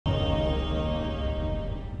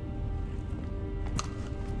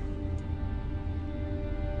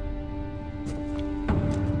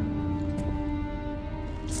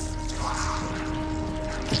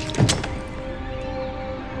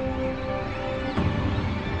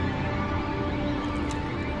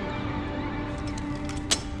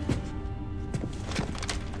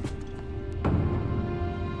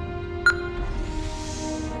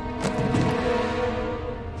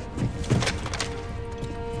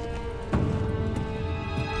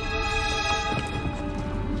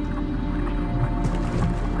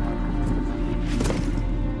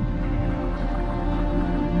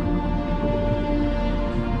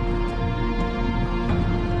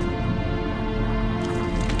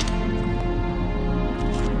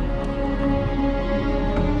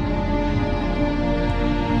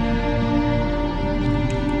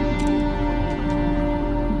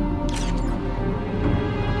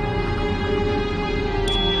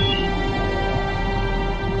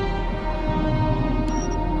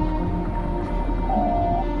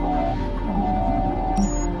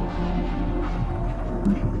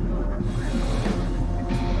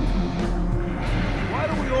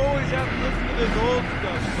this old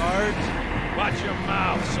stuff, Sarge. Watch your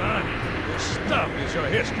mouth, son. This stuff is your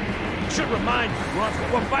history. It should remind you, Grunts,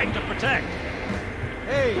 what we're fighting to protect.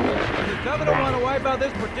 Hey, if the Covenant want to wipe out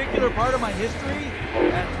this particular part of my history,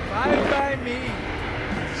 that's fine by me.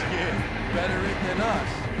 Yeah, better it than us.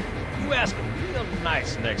 You ask them real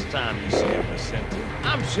nice next time you see them, Vicente.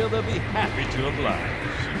 I'm sure they'll be happy to oblige.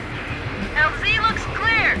 LZ looks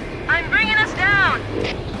clear. I'm bringing us down.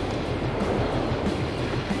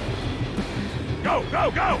 Go,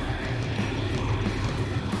 go, go!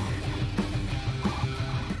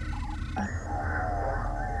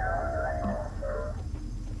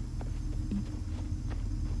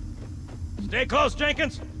 Stay close,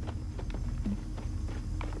 Jenkins.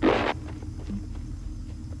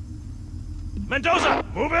 Mendoza,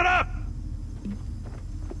 move it up!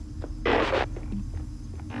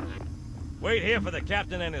 Wait here for the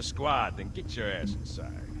captain and his squad, then get your ass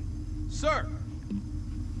inside. Sir!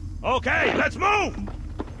 Okay, let's move!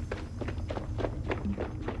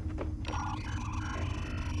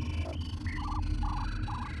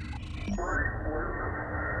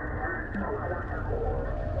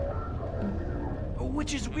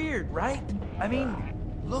 Which is weird, right? I mean,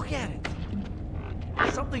 look at it.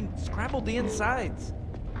 Something scrambled the insides.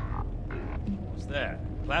 What's that?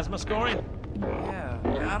 Plasma scoring? Yeah,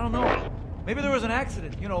 I don't know. Maybe there was an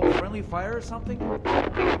accident, you know, friendly fire or something?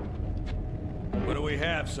 What do we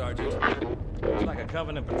have, Sergeant? Looks like a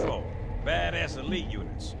Covenant patrol. Badass elite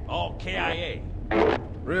units. All KIA.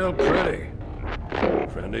 Real pretty.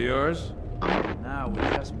 Friend of yours? Nah, we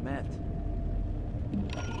just met.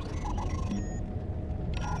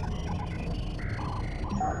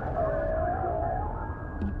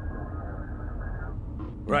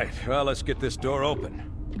 Right, well, let's get this door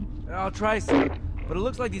open. I'll try, sir. But it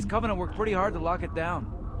looks like these Covenant worked pretty hard to lock it down.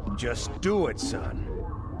 Just do it, son.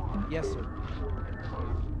 Yes, sir.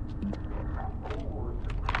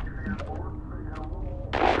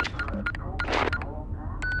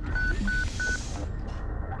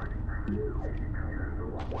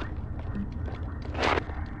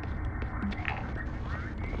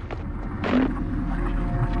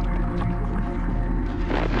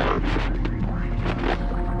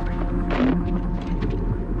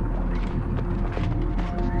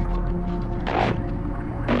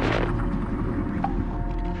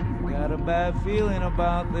 Bad feeling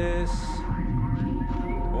about this.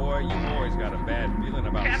 Boy, you boys got a bad feeling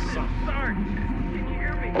about something. Sarge, can you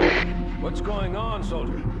hear me? What's going on,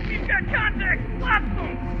 soldier? We've got contact, lots of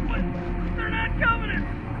them, but they're not Covenant.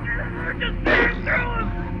 They're just tearing through us.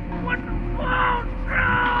 What's the flow?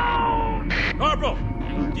 No! Corporal,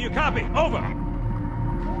 do you copy? Over.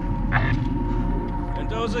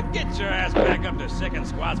 Mendoza, get your ass back up to second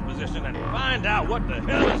squad's position and find out what the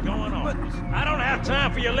hell is going on. I don't have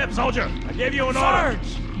time for your lip, soldier. I gave you an order.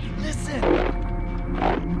 Sarge! Listen!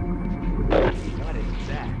 What is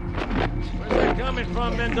that? Where's that coming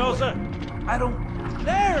from, Mendoza? I don't...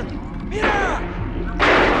 There! Mira!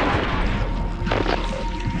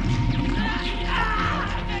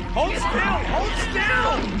 Hold still! Hold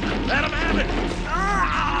still! Let him have it!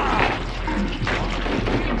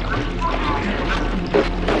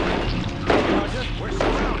 Roger, we're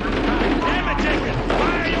surrounded. Damn it, Jenkins!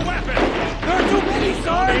 Fire your weapon! There are too many,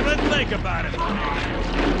 Sarge! Don't even think about it.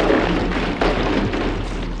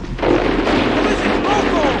 Listen,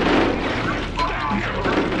 Loco!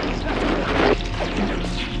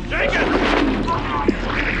 Jenkins!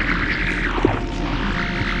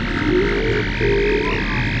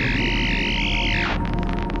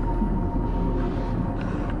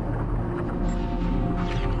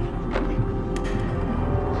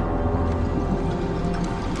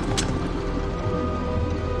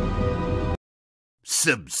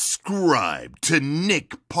 Subscribe to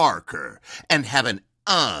Nick Parker and have an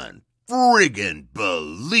unfriggin'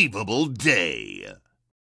 believable day.